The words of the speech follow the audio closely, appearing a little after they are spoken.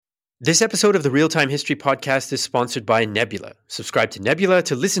This episode of the Real Time History Podcast is sponsored by Nebula. Subscribe to Nebula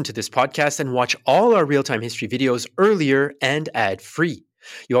to listen to this podcast and watch all our real time history videos earlier and ad-free.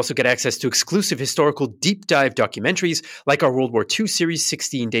 You also get access to exclusive historical deep dive documentaries like our World War II series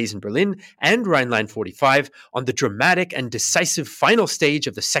 16 Days in Berlin and Rhineland 45 on the dramatic and decisive final stage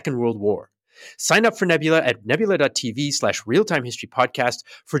of the Second World War. Sign up for Nebula at nebula.tv/realtimehistorypodcast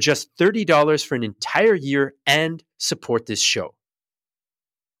for just $30 for an entire year and support this show.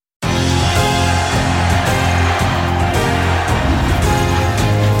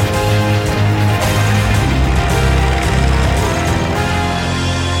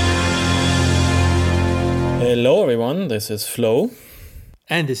 Hello everyone, this is Flo.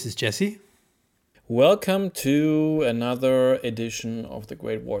 And this is Jesse. Welcome to another edition of the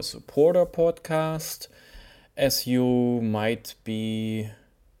Great War Supporter Podcast. As you might be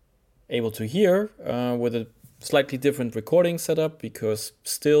able to hear, with a slightly different recording setup, because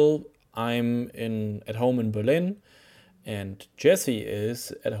still I'm at home in Berlin and Jesse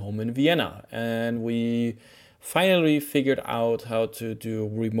is at home in Vienna. And we finally figured out how to do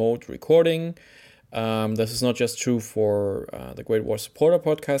remote recording. This is not just true for the Great War Supporter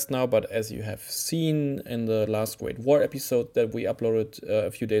Podcast now, but as you have seen in the last Great War episode that we uploaded a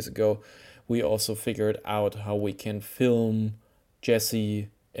few days ago, we also figured out how we can film Jesse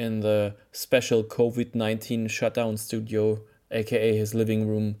in the special COVID-19 shutdown studio, aka his living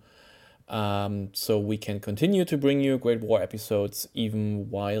room, so we can continue to bring you Great War episodes even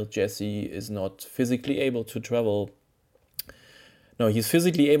while Jesse is not physically able to travel. No, he's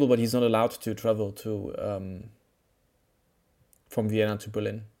physically able, but he's not allowed to travel from Vienna to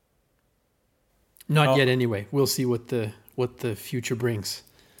Berlin. Not yet, anyway. We'll see what the future brings.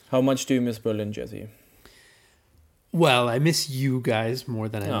 How much do you miss Berlin, Jesse? Well, I miss you guys more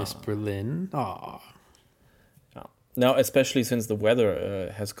than I miss Berlin. Aww. Now, especially since the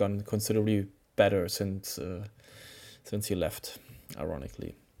weather has gone considerably better since you left,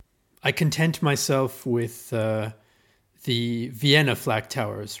 ironically. I content myself with the Vienna flag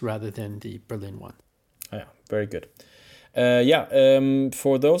towers rather than the Berlin one. Yeah, very good.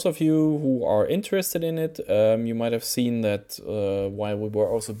 For those of you who are interested in it, you might have seen that while we were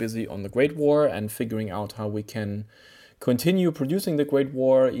also busy on the Great War and figuring out how we can continue producing the Great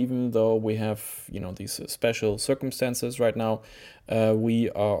War, even though we have, these special circumstances right now,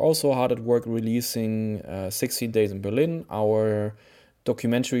 we are also hard at work releasing 16 Days in Berlin, our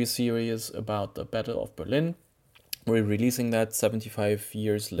documentary series about the Battle of Berlin. We're releasing that 75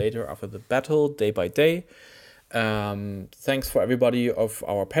 years later after the battle, day by day. Thanks for everybody of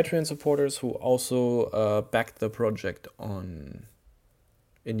our Patreon supporters who also backed the project on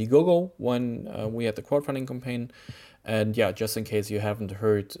Indiegogo when we had the crowdfunding campaign. And yeah, just in case you haven't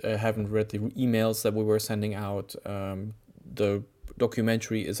read the emails that we were sending out, the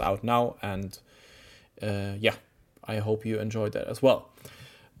documentary is out now. And I hope you enjoyed that as well.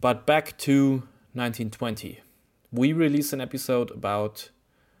 But back to 1920. We released an episode about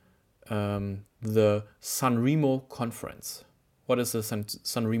the Sanremo Conference. What is the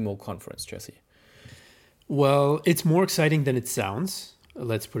Sanremo Conference, Jesse? Well, it's more exciting than it sounds.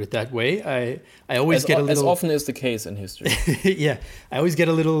 Let's put it that way. I always get a little... As often is the case in history. Yeah, I always get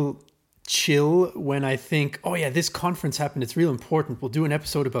a little chill when I think, oh yeah, this conference happened. It's real important. We'll do an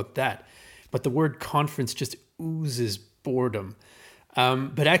episode about that. But the word conference just oozes boredom.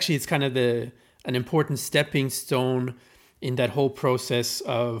 But actually, it's kind of an important stepping stone in that whole process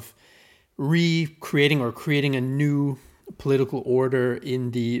of recreating or creating a new political order in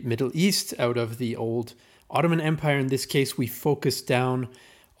the Middle East out of the old Ottoman Empire. In this case, we focused down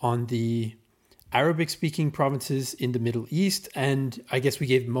on the Arabic-speaking provinces in the Middle East, and I guess we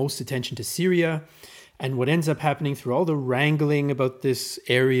gave most attention to Syria. And what ends up happening through all the wrangling about this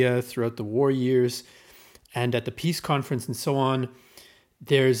area throughout the war years and at the peace conference and so on,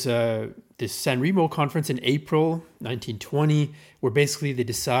 there's this Sanremo conference in April 1920, where basically they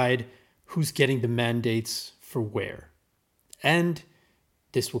decide who's getting the mandates for where. And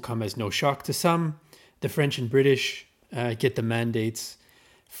this will come as no shock to some. The French and British get the mandates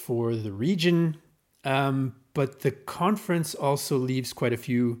for the region, but the conference also leaves quite a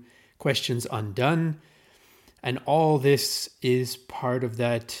few questions undone. And all this is part of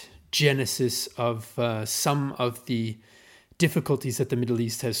that genesis of some of the difficulties that the Middle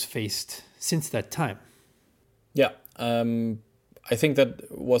East has faced since that time. Yeah, I think that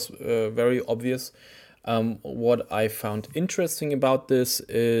was very obvious. What I found interesting about this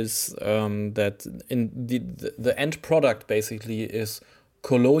is that in the end product basically is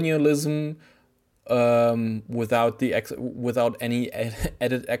colonialism without any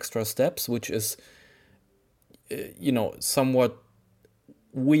added extra steps, which is somewhat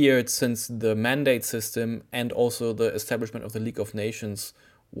weird, since the mandate system and also the establishment of the League of Nations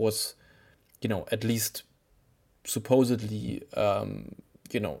was, at least supposedly, a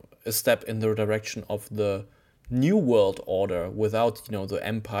step in the direction of the new world order without, the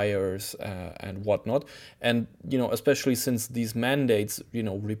empires and whatnot. And, especially since these mandates,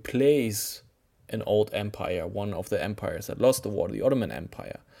 replace an old empire, one of the empires that lost the war, the Ottoman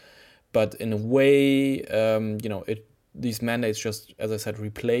Empire. But in a way, these mandates just, as I said,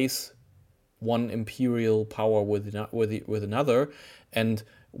 replace one imperial power with another. And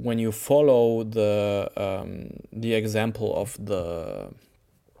when you follow the example of the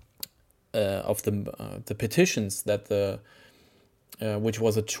petitions that which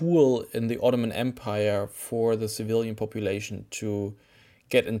was a tool in the Ottoman Empire for the civilian population to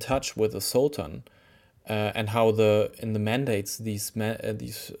get in touch with the Sultan, and how in the mandates these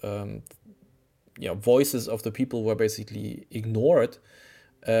voices of the people were basically ignored.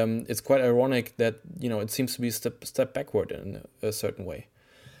 It's quite ironic that it seems to be a step backward in a certain way.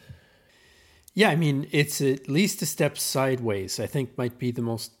 Yeah, I mean, it's at least a step sideways, I think might be the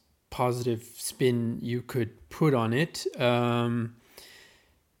most positive spin you could put on it. I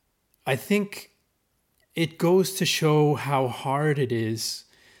think it goes to show how hard it is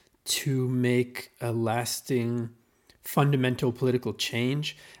to make a lasting, fundamental political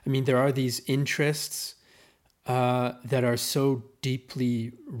change. I mean, there are these interests that are so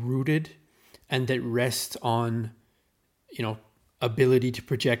deeply rooted and that rest on, ability to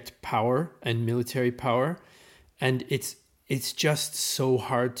project power and military power. And it's just so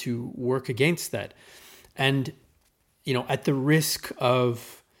hard to work against that. And, at the risk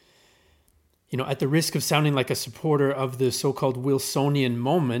of sounding like a supporter of the so-called Wilsonian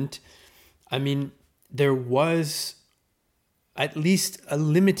moment, I mean, there was at least a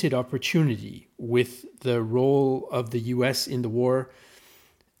limited opportunity with the role of the US in the war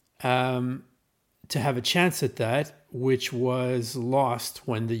to have a chance at that, which was lost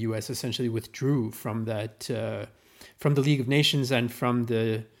when the US essentially withdrew from that, from the League of Nations and from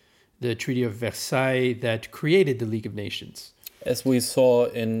the Treaty of Versailles that created the League of Nations. As we saw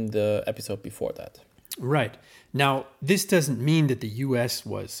in the episode before that. Right. Now, this doesn't mean that the US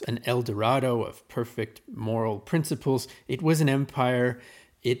was an El Dorado of perfect moral principles. It was an empire.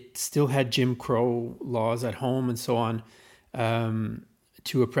 It still had Jim Crow laws at home and so on,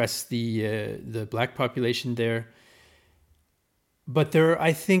 to oppress the black population there. But there,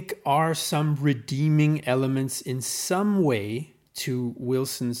 I think, are some redeeming elements in some way to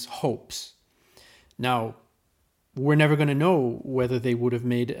Wilson's hopes. Now, we're never going to know whether they would have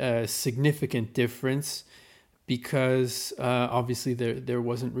made a significant difference, because obviously there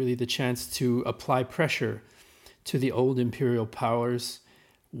wasn't really the chance to apply pressure to the old imperial powers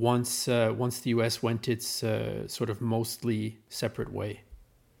once the US went its sort of mostly separate way.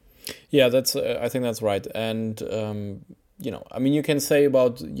 Yeah, I think that's right. And I mean, you can say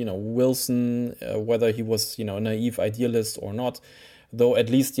about Wilson whether he was a naive idealist or not, though at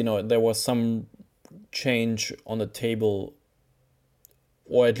least there was some change on the table,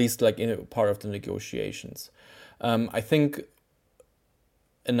 or at least like in a part of the negotiations. I think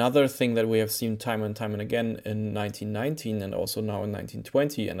another thing that we have seen time and time and again in 1919 and also now in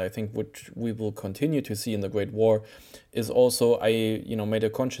 1920, and I think which we will continue to see in the Great War, is also I made a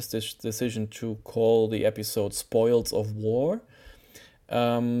conscious decision to call the episode "Spoils of War,"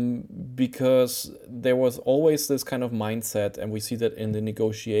 because there was always this kind of mindset, and we see that in the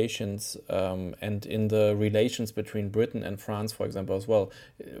negotiations and in the relations between Britain and France, for example, as well.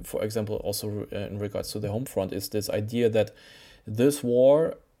 For example, also in regards to the home front, is this idea that this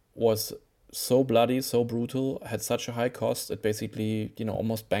war was so bloody, so brutal, had such a high cost, it basically,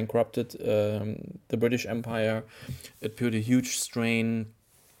 almost bankrupted the British Empire. It put a huge strain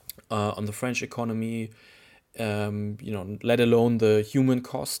on the French economy, let alone the human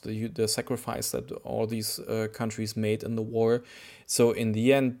cost, the sacrifice that all these countries made in the war. So in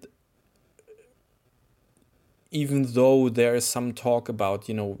the end, even though there is some talk about,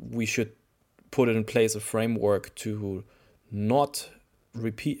 we should put in place a framework to not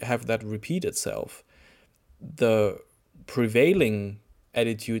have that repeat itself, the prevailing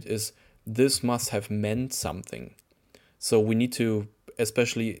attitude is this must have meant something. So we need to,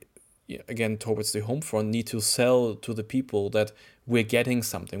 especially again towards the home front, need to sell to the people that we're getting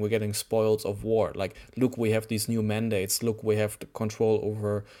something, we're getting spoils of war. Like, look, we have these new mandates, look, we have the control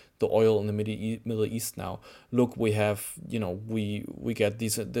over the oil in the Middle East now, look, we have, we get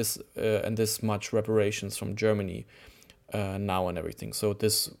this and this much reparations from Germany now and everything. So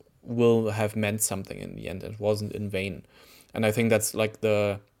this will have meant something in the end. It wasn't in vain. And I think that's like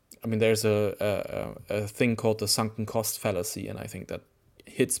there's a thing called the sunken cost fallacy, and I think that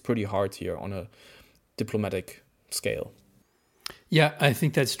hits pretty hard here on a diplomatic scale. Yeah, I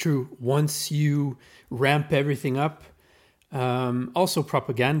think that's true. Once you ramp everything up, also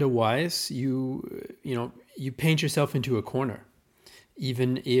propaganda-wise, you paint yourself into a corner,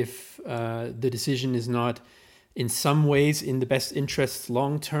 even if the decision is not, in some ways, in the best interests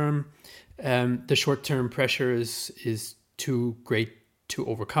long-term. The short-term pressure is too great to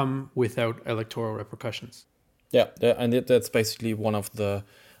overcome without electoral repercussions. Yeah, and that's basically one of the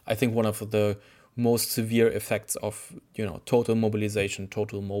most severe effects of total mobilization for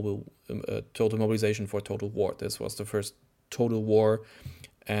total war. This was the first total war,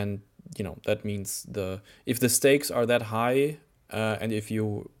 and that means if the stakes are that high, and if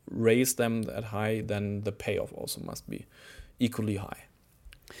you raise them that high, then the payoff also must be equally high.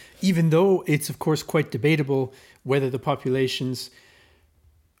 Even though it's of course quite debatable whether the populations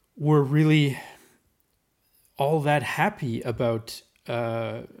were really all that happy about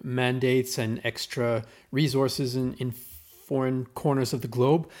mandates and extra resources in foreign corners of the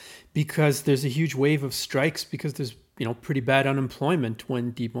globe, because there's a huge wave of strikes, because there's pretty bad unemployment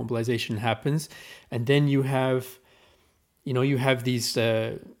when demobilization happens, and then you have these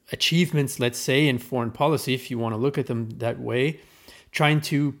achievements, let's say, in foreign policy, if you want to look at them that way, trying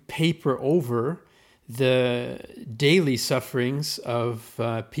to paper over the daily sufferings of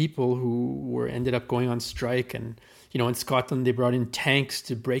people who ended up going on strike. And in Scotland they brought in tanks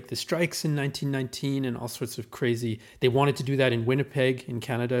to break the strikes in 1919 and all sorts of crazy. They wanted to do that in Winnipeg in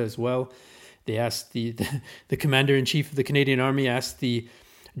Canada as well. They asked the commander-in-chief of the Canadian Army asked the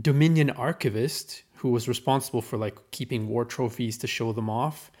Dominion archivist, who was responsible for keeping war trophies to show them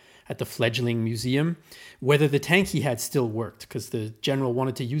off at the fledgling museum, whether the tank he had still worked, because the general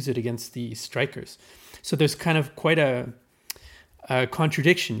wanted to use it against the strikers. So there's kind of quite a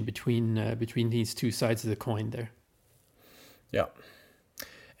contradiction between these two sides of the coin there. Yeah.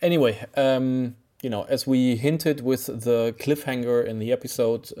 Anyway, as we hinted with the cliffhanger in the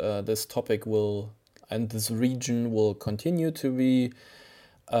episode, this topic and this region will continue to be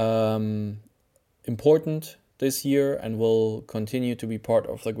important this year and will continue to be part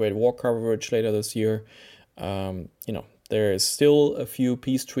of the Great War coverage later this year. There is still a few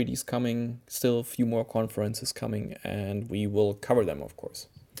peace treaties coming, still a few more conferences coming, and we will cover them, of course.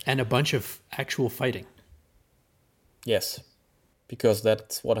 And a bunch of actual fighting. Yes, because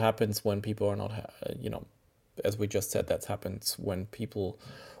that's what happens when people are not, as we just said, that happens when people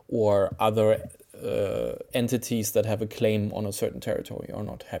or other entities that have a claim on a certain territory are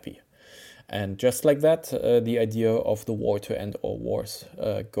not happy. And just like that, the idea of the war to end all wars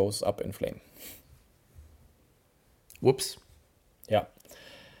goes up in flame. Whoops. Yeah.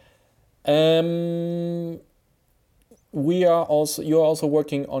 You're also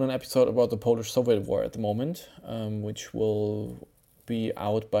working on an episode about the Polish-Soviet War at the moment, which will be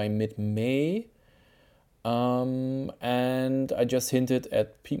out by mid-May. And I just hinted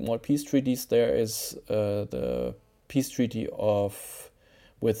at more peace treaties. There is the peace treaty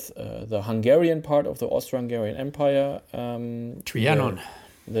with the Hungarian part of the Austro-Hungarian Empire. Trianon.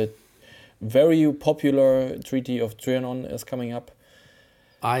 The very popular Treaty of Trianon is coming up.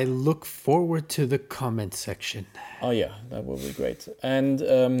 I look forward to the comment section. Oh yeah, that will be great.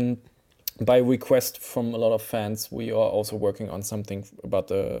 And by request from a lot of fans, we are also working on something about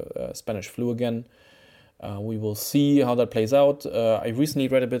the Spanish flu again. We will see how that plays out. I recently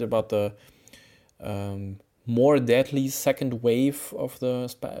read a bit about the more deadly second wave of the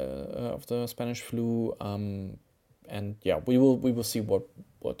Spanish flu, and yeah, we will see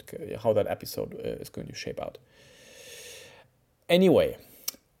how that episode is going to shape out. Anyway,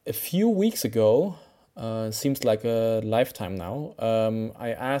 a few weeks ago, seems like a lifetime now,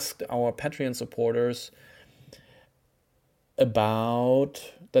 I asked our Patreon supporters about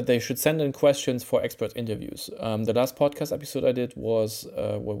that they should send in questions for expert interviews. The last podcast episode I did was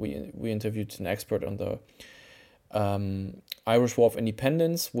where we interviewed an expert on the Irish War of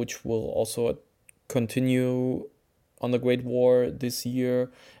Independence, which will also continue on the Great War this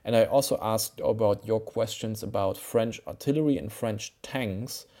year. And I also asked about your questions about French artillery and French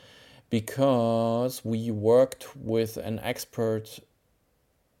tanks, because we worked with an expert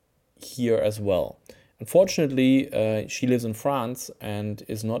here as well. Unfortunately, she lives in France and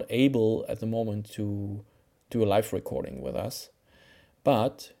is not able at the moment to do a live recording with us.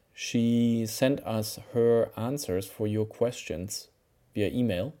 But she sent us her answers for your questions via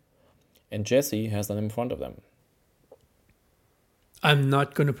email, and Jesse has them in front of them. I'm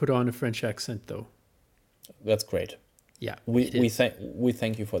not going to put on a French accent, though. That's great. Yeah, we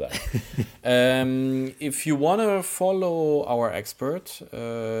thank you for that. If you want to follow our expert,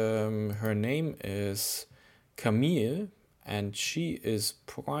 her name is Camille, and she is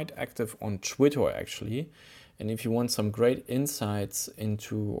quite active on Twitter actually. And if you want some great insights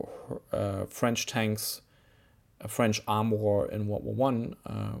into French tanks, French armor in World War One,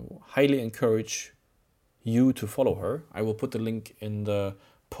 highly encourage you to follow her. I will put the link in the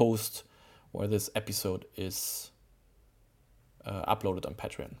post where this episode is uploaded on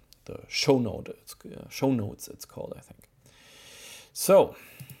Patreon. The show notes it's called, I think. So,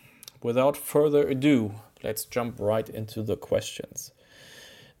 without further ado, let's jump right into the questions.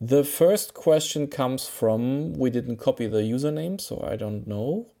 The first question comes from, we didn't copy the username, so I don't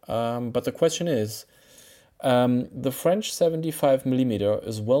know. But the question is, the French 75mm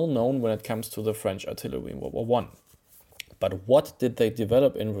is well known when it comes to the French artillery in World War One. But what did they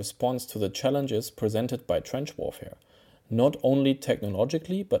develop in response to the challenges presented by trench warfare? Not only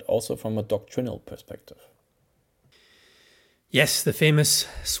technologically, but also from a doctrinal perspective. Yes, the famous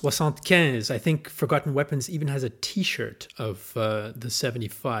 75. I think Forgotten Weapons even has a t-shirt of the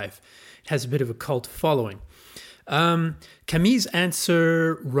 75. It has a bit of a cult following. Camille's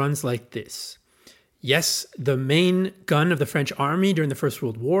answer runs like this. Yes, the main gun of the French army during the First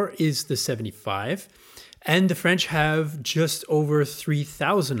World War is the 75, and the French have just over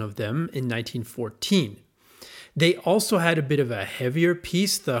 3,000 of them in 1914. They also had a bit of a heavier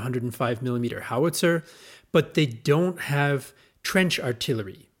piece, the 105mm howitzer, but they don't have trench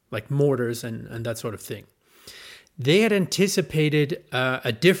artillery, like mortars and that sort of thing. They had anticipated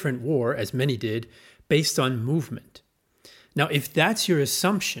a different war, as many did, based on movement. Now, if that's your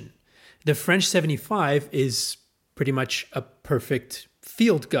assumption, the French 75 is pretty much a perfect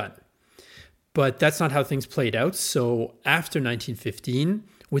field gun. But that's not how things played out. So after 1915,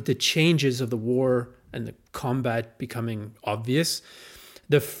 with the changes of the war and the combat becoming obvious,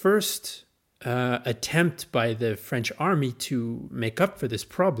 the first attempt by the French army to make up for this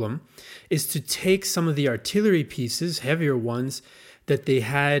problem is to take some of the artillery pieces, heavier ones, that they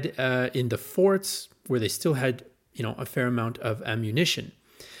had in the forts, where they still had, a fair amount of ammunition,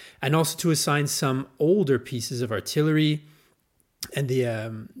 and also to assign some older pieces of artillery. And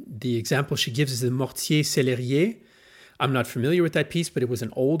the example she gives is the mortier célérier. I'm not familiar with that piece, but it was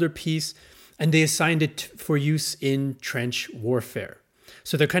an older piece, and they assigned it for use in trench warfare.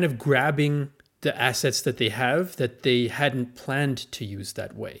 So they're kind of grabbing the assets that they have that they hadn't planned to use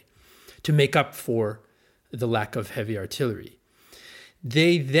that way to make up for the lack of heavy artillery.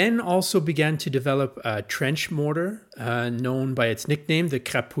 They then also began to develop a trench mortar known by its nickname, the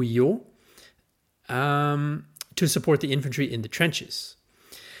crapouillot, to support the infantry in the trenches.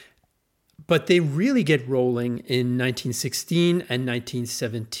 But they really get rolling in 1916 and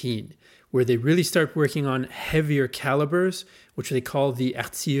 1917, where they really start working on heavier calibers, which they call the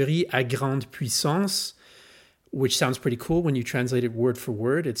artillerie à grande puissance, which sounds pretty cool when you translate it word for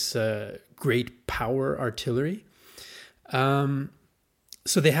word. It's great power artillery.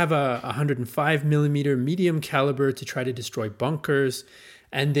 So they have a 105mm medium caliber to try to destroy bunkers,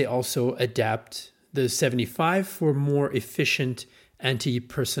 and they also adapt the 75 for more efficient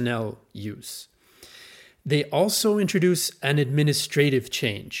anti-personnel use. They also introduce an administrative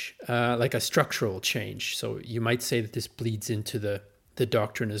change, like a structural change. So you might say that this bleeds into the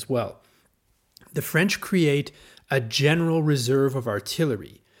doctrine as well. The French create a general reserve of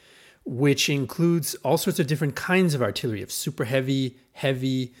artillery, which includes all sorts of different kinds of artillery. You have super heavy,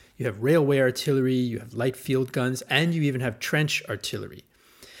 you have railway artillery, you have light field guns, and you even have trench artillery.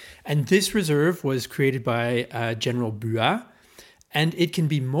 And this reserve was created by General Buat, and it can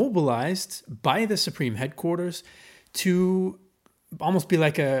be mobilized by the Supreme Headquarters to almost be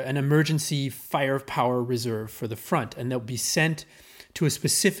like an emergency firepower reserve for the front. And they'll be sent to a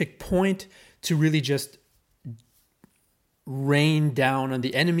specific point to really just rain down on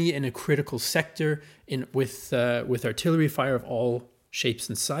the enemy in a critical sector with artillery fire of all shapes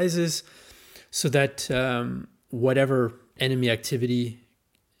and sizes, so that whatever enemy activity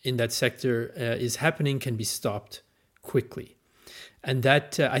in that sector is happening can be stopped quickly. And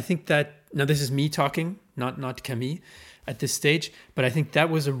that, I think that, now this is me talking, not Camille at this stage, but I think that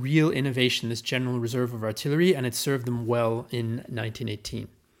was a real innovation, this general reserve of artillery, and it served them well in 1918.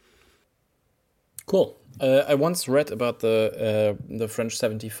 Cool. I once read about the French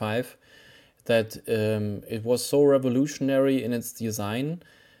 75, that it was so revolutionary in its design,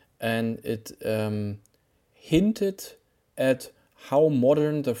 and it hinted at how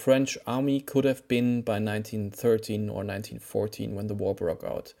modern the French army could have been by 1913 or 1914 when the war broke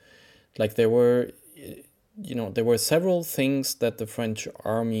out. Like there were several things that the French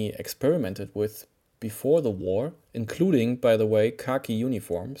army experimented with before the war, including, by the way, khaki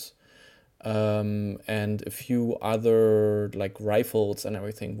uniforms, and a few other like rifles and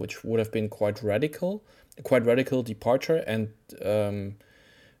everything, which would have been quite radical quite radical departure and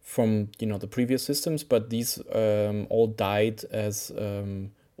from the previous systems, but these all died as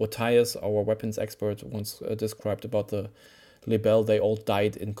Ottaius, our weapons expert, once described about the Lebel. They all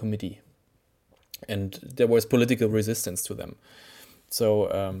died in committee, and there was political resistance to them.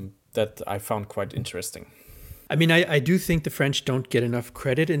 So that I found quite interesting. I mean, I do think the French don't get enough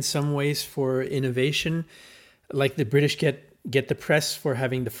credit in some ways for innovation. Like the British get the press for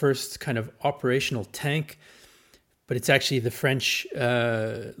having the first kind of operational tank, but it's actually the French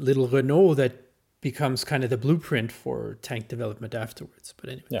little Renault that becomes kind of the blueprint for tank development afterwards. But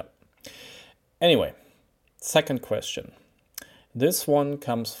anyway. Yeah. Anyway, second question. This one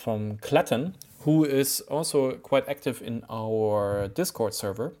comes from Clatton, who is also quite active in our Discord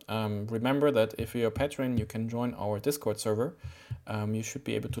server. Remember that if you're a patron, you can join our Discord server. You should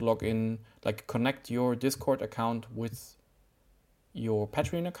be able to log in, like connect your Discord account with your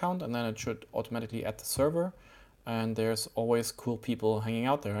Patreon account, and then it should automatically add the server. And there's always cool people hanging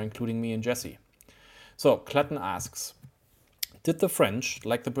out there, including me and Jesse. So Clatton asks, did the French,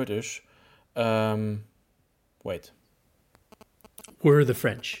 like the British, Were the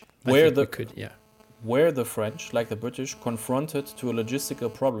French? Were the French, like the British, confronted to a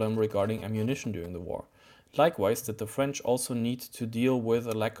logistical problem regarding ammunition during the war? Likewise, did the French also need to deal with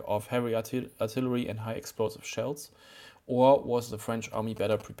a lack of heavy artillery and high explosive shells? Or was the French army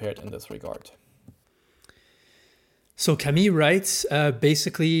better prepared in this regard? So Camille writes,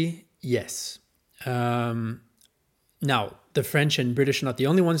 basically, yes. Now, the French and British are not the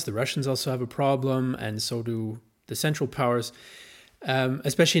only ones. The Russians also have a problem, and so do the Central Powers.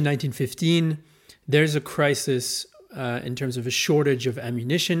 Especially in 1915, there's a crisis in terms of a shortage of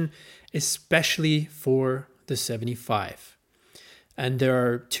ammunition, especially for the 75. And there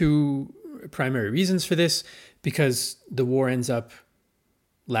are two primary reasons for this, because the war ends up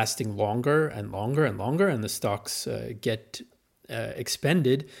lasting longer and longer and longer, and the stocks get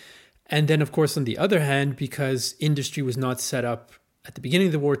expended. And then, of course, on the other hand, because industry was not set up at the beginning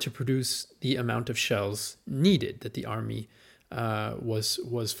of the war to produce the amount of shells needed that the army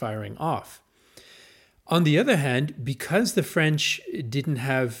was firing off. On the other hand, because the French didn't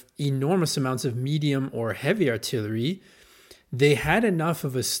have enormous amounts of medium or heavy artillery, they had enough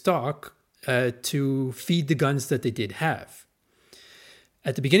of a stock to feed the guns that they did have.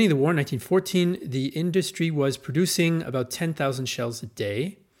 At the beginning of the war, in 1914, the industry was producing about 10,000 shells a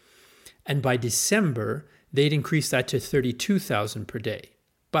day. And by December, they'd increased that to 32,000 per day.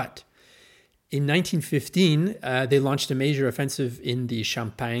 But in 1915, they launched a major offensive in the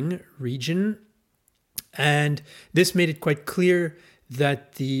Champagne region. And this made it quite clear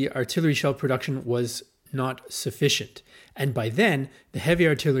that the artillery shell production was not sufficient. And by then, the heavy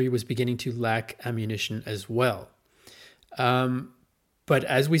artillery was beginning to lack ammunition as well. But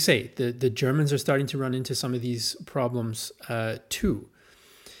as we say, the Germans are starting to run into some of these problems too.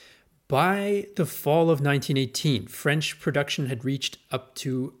 By the fall of 1918, French production had reached up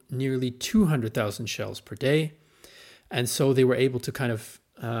to nearly 200,000 shells per day. And so they were able to kind of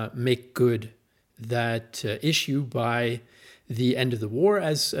make good that issue by the end of the war,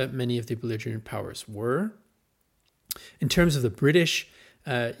 as many of the belligerent powers were. In terms of the British,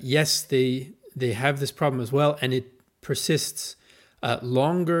 yes, they have this problem as well, and it persists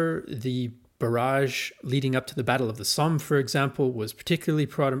longer. The barrage leading up to the Battle of the Somme, for example, was particularly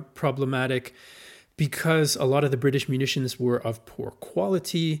problematic because a lot of the British munitions were of poor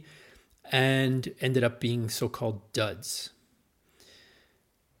quality and ended up being so-called duds.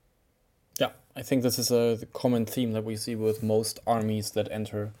 Yeah, I think this is the common theme that we see with most armies that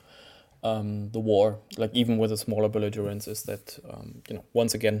enter the war, like even with the smaller belligerents, is that,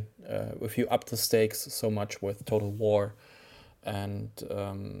 once again, if you up the stakes so much with total war and,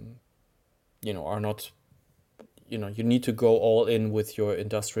 are not, you need to go all in with your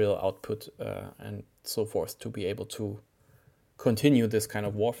industrial output and so forth to be able to continue this kind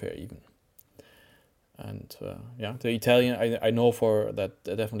of warfare even. And the Italian, I know for that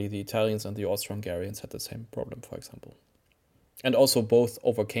definitely the Italians and the Austro-Hungarians had the same problem, for example. And also both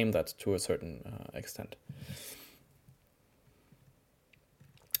overcame that to a certain extent.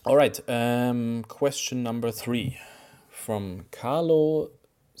 All right, question number 3 from Carlo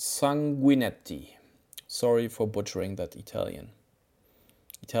Sanguinetti. Sorry for butchering that Italian.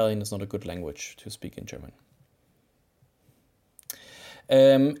 Italian is not a good language to speak in German.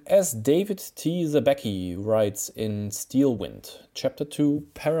 As David T. Zabecki writes in Steelwind, Chapter 2,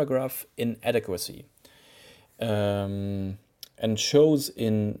 Paragraph Inadequacy, and shows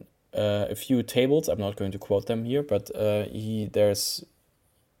in a few tables, I'm not going to quote them here, but there's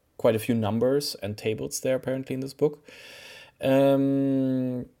quite a few numbers and tables there apparently in this book.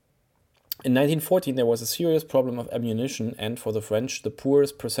 In 1914, there was a serious problem of ammunition and, for the French, the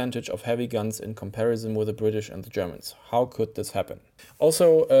poorest percentage of heavy guns in comparison with the British and the Germans. How could this happen?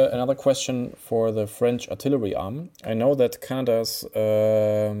 Also, another question for the French artillery arm. I know that Canada's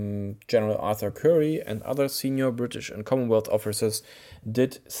General Arthur Currie and other senior British and Commonwealth officers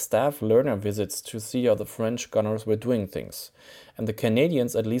did staff learner visits to see how the French gunners were doing things. And the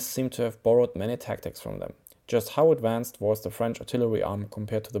Canadians at least seem to have borrowed many tactics from them. Just how advanced was the French artillery arm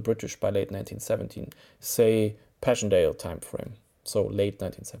compared to the British by late 1917, say Passchendaele time frame, so late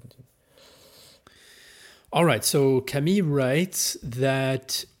 1917? All right, so Camille writes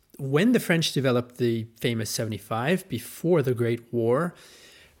that when the French developed the famous 75 before the Great War,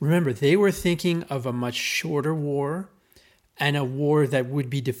 remember, they were thinking of a much shorter war and a war that would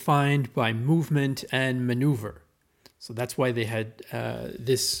be defined by movement and maneuver. So that's why they had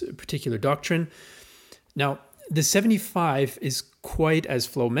this particular doctrine. Now, the 75 is quite, as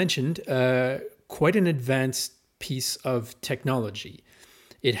Flo mentioned, quite an advanced piece of technology.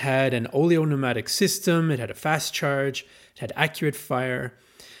 It had an oleo-pneumatic system, it had a fast charge, it had accurate fire.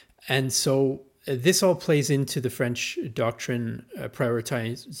 And so this all plays into the French doctrine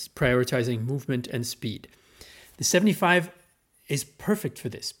prioritizing movement and speed. The 75 is perfect for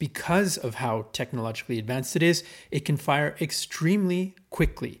this because of how technologically advanced it is. It can fire extremely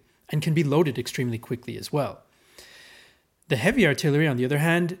quickly and can be loaded extremely quickly as well. The heavy artillery, on the other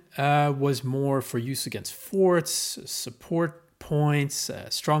hand, was more for use against forts, support points,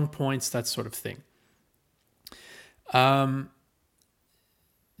 strong points, that sort of thing.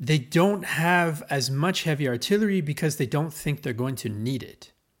 They don't have as much heavy artillery because they don't think they're going to need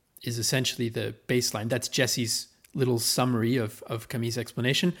it, is essentially the baseline. That's Jesse's little summary of Camille's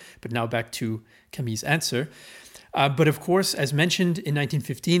explanation. But now back to Camille's answer. But of course, as mentioned, in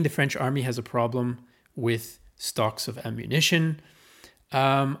 1915, the French army has a problem with stocks of ammunition,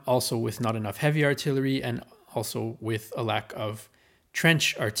 also with not enough heavy artillery, and also with a lack of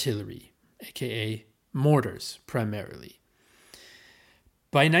trench artillery, aka mortars primarily.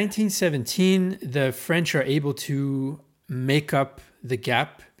 By 1917, the French are able to make up the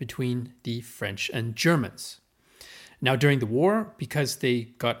gap between the French and Germans. Now, during the war, because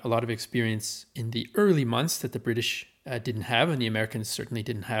they got a lot of experience in the early months that the British didn't have, and the Americans certainly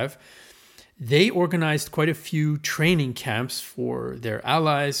didn't have, they organized quite a few training camps for their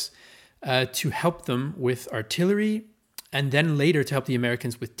allies to help them with artillery, and then later to help the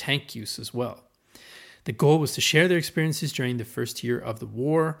Americans with tank use as well. The goal was to share their experiences during the first year of the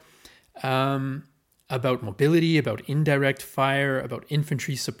war about mobility, about indirect fire, about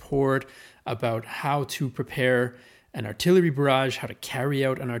infantry support, about how to prepare an artillery barrage, how to carry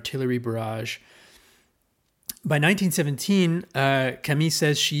out an artillery barrage. By 1917, Camille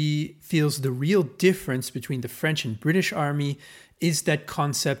says she feels the real difference between the French and British army is that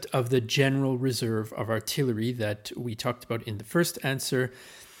concept of the general reserve of artillery that we talked about in the first answer.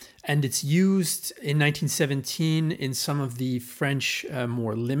 And it's used in 1917 in some of the French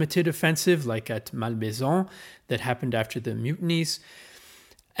more limited offensive, like at Malmaison, that happened after the mutinies.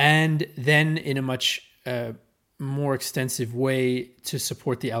 And then in a much more extensive way to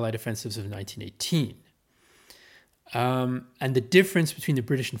support the Allied offensives of 1918. And the difference between the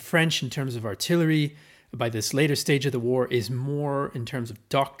British and French in terms of artillery by this later stage of the war is more in terms of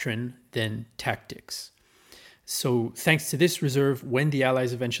doctrine than tactics. So thanks to this reserve, when the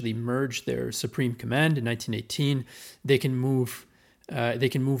Allies eventually merged their Supreme Command in 1918, they can move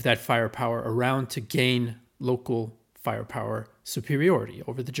that firepower around to gain local firepower superiority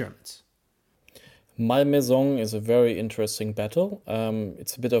over the Germans. Malmaison is a very interesting battle.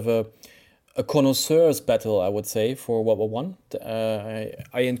 It's a bit of a connoisseur's battle, I would say, for WW1.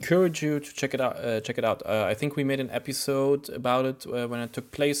 I encourage you to check it out. I think we made an episode about it when it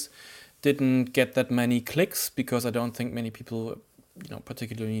took place. Didn't get that many clicks because I don't think many people,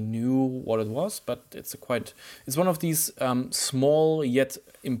 particularly knew what it was. But it's one of these small yet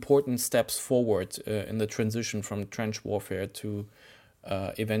important steps forward in the transition from trench warfare to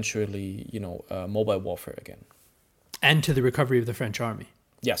eventually, mobile warfare again. And to the recovery of the French army.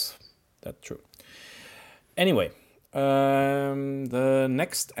 Yes, that's true. Anyway, the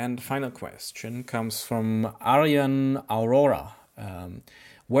next and final question comes from Aryan Aurora.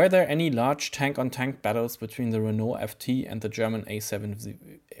 Were there any large tank-on-tank battles between the Renault FT and the German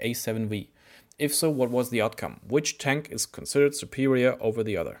A7V? If so, what was the outcome? Which tank is considered superior over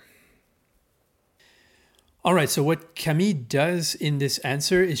the other? All right, so what Camille does in this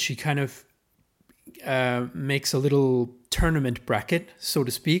answer is she kind of makes a little tournament bracket, so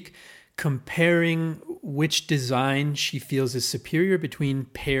to speak, comparing which design she feels is superior between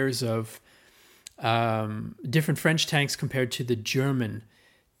pairs of different French tanks compared to the German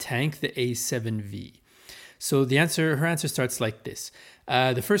tank, the A7V. So her answer starts like this.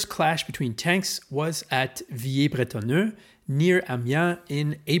 The first clash between tanks was at Villers-Bretonneux near Amiens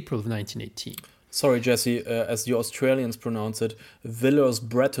in April of 1918. Sorry, Jesse, as you Australians pronounce it,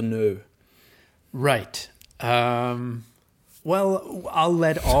 Villers-Bretonneux. Right. Well, I'll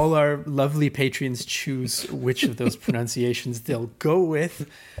let all our lovely patrons choose which of those pronunciations they'll go with.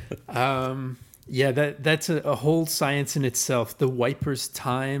 That's a whole science in itself. The Wipers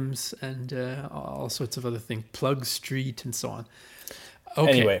Times and all sorts of other things. Plug Street and so on.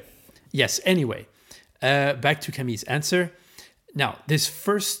 Okay. Anyway. Yes, anyway. Back to Camille's answer. Now, this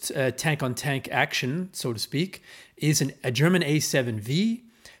first tank-on-tank action, so to speak, is a German A7V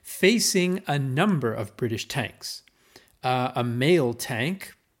facing a number of British tanks. A mail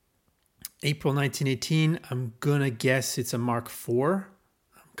tank, April 1918, I'm going to guess it's a Mark IV.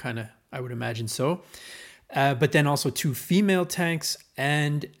 I would imagine so. But then also 2 female tanks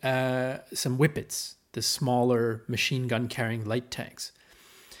and some Whippets, the smaller machine gun carrying light tanks.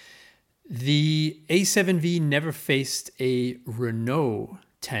 The A7V never faced a Renault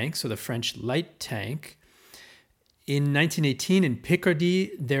tank, so the French light tank. In 1918 in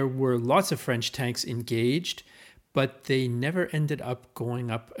Picardy, there were lots of French tanks engaged, but they never ended up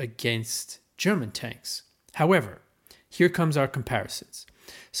going up against German tanks. However, here comes our comparisons.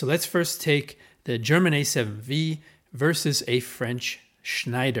 So let's first take the German A7V versus a French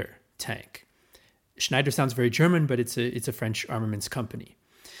Schneider tank. Schneider sounds very German, but it's a French armaments company.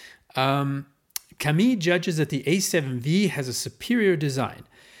 Camille judges that the A7V has a superior design.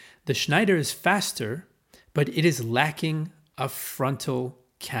 The Schneider is faster, but it is lacking a frontal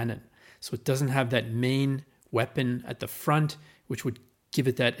cannon. So it doesn't have that main weapon at the front, which would give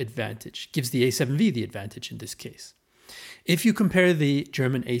it that advantage, gives the A7V the advantage in this case. If you compare the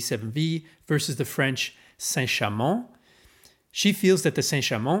German A7V versus the French Saint-Chamond, she feels that the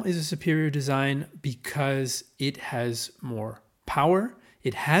Saint-Chamond is a superior design because it has more power,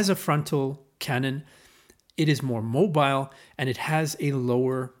 it has a frontal cannon, it is more mobile, and it has a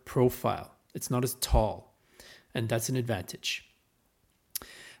lower profile. It's not as tall, and that's an advantage.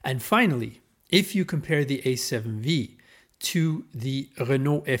 And finally, if you compare the A7V to the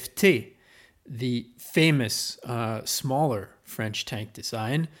Renault FT, the famous smaller French tank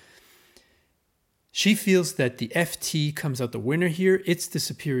design, she feels that the FT comes out the winner here. It's the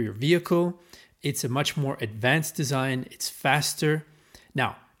superior vehicle. It's a much more advanced design. It's faster.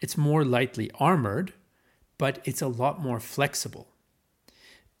 Now, it's more lightly armored, but it's a lot more flexible.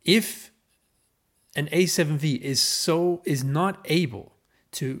 If an A7V is not able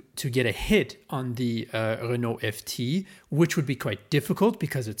to get a hit on the Renault FT, which would be quite difficult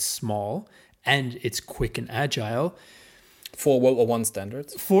because it's small and it's quick and agile. For World War I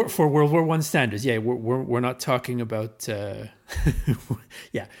standards? For World War I standards, yeah. We're not talking about...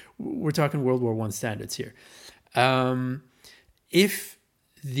 we're talking World War I standards here. If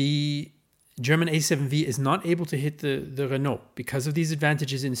the German A7V is not able to hit the Renault because of these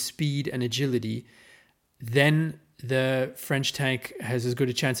advantages in speed and agility, then the French tank has as good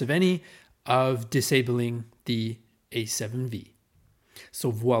a chance of any of disabling the A7V. So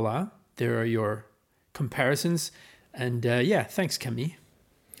voila, there are your comparisons. And thanks, Camille.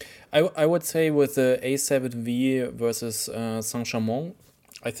 I would say with the A7V versus Saint-Chamond,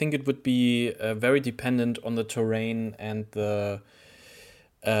 I think it would be very dependent on the terrain and the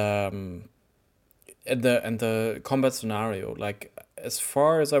combat scenario. Like, as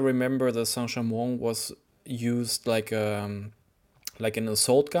far as I remember, the Saint-Chamond was used like an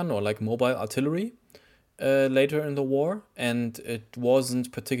assault gun or like mobile artillery later in the war, and it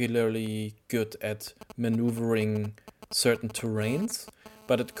wasn't particularly good at maneuvering certain terrains,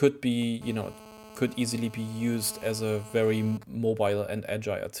 but it could be, could easily be used as a very mobile and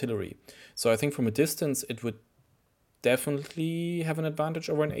agile artillery. So I think from a distance it would definitely have an advantage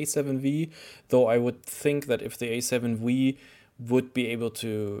over an A7V, though I would think that if the A7V would be able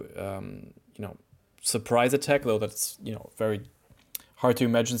to surprise attack, though that's very hard to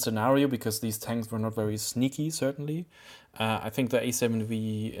imagine scenario because these tanks were not very sneaky, certainly. I think the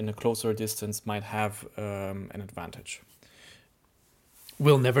A7V in a closer distance might have an advantage.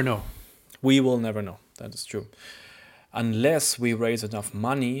 We'll never know. We will never know. That is true. Unless we raise enough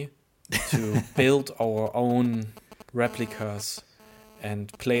money to build our own replicas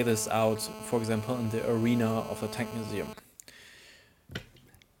and play this out, for example, in the arena of the Tank Museum.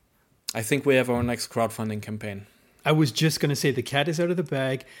 I think we have our next crowdfunding campaign. I was just going to say the cat is out of the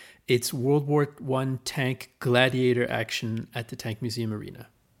bag. It's World War I tank gladiator action at the Tank Museum arena.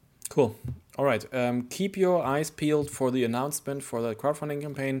 Cool. All right. Keep your eyes peeled for the announcement for the crowdfunding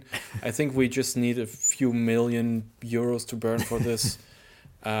campaign. I think we just need a few million euros to burn for this.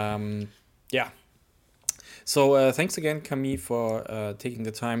 Yeah. So thanks again, Camille, for taking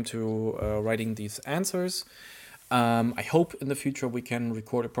the time to writing these answers. I hope in the future we can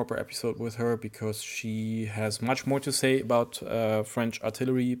record a proper episode with her because she has much more to say about French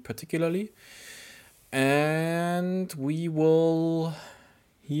artillery particularly. And we will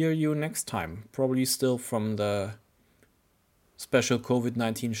hear you next time, probably still from the special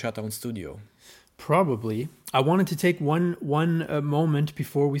COVID-19 shutdown studio. Probably. I wanted to take one moment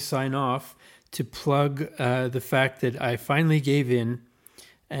before we sign off to plug the fact that I finally gave in,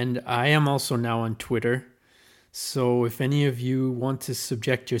 and I am also now on Twitter. So if any of you want to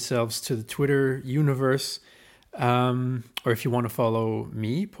subject yourselves to the Twitter universe, or if you want to follow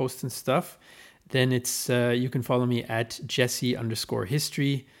me, posting stuff, then it's you can follow me at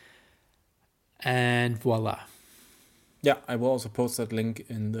Jesse_history, and voila. Yeah, I will also post that link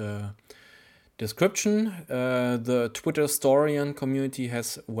in the description. The Twitter Storian community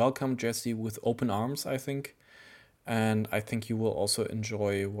has welcomed Jesse with open arms, I think. And I think you will also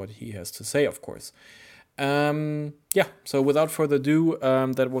enjoy what he has to say, of course. So without further ado,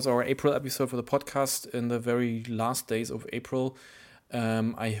 that was our April episode for the podcast in the very last days of April.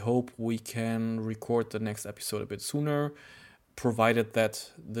 I hope we can record the next episode a bit sooner, provided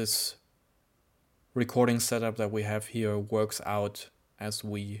that this recording setup that we have here works out as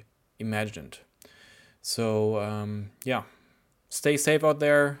we imagined. So, stay safe out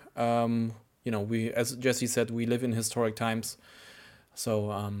there. We, as Jesse said, we live in historic times.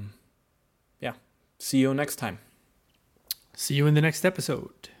 So, see you next time. See you in the next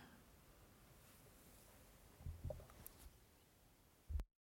episode.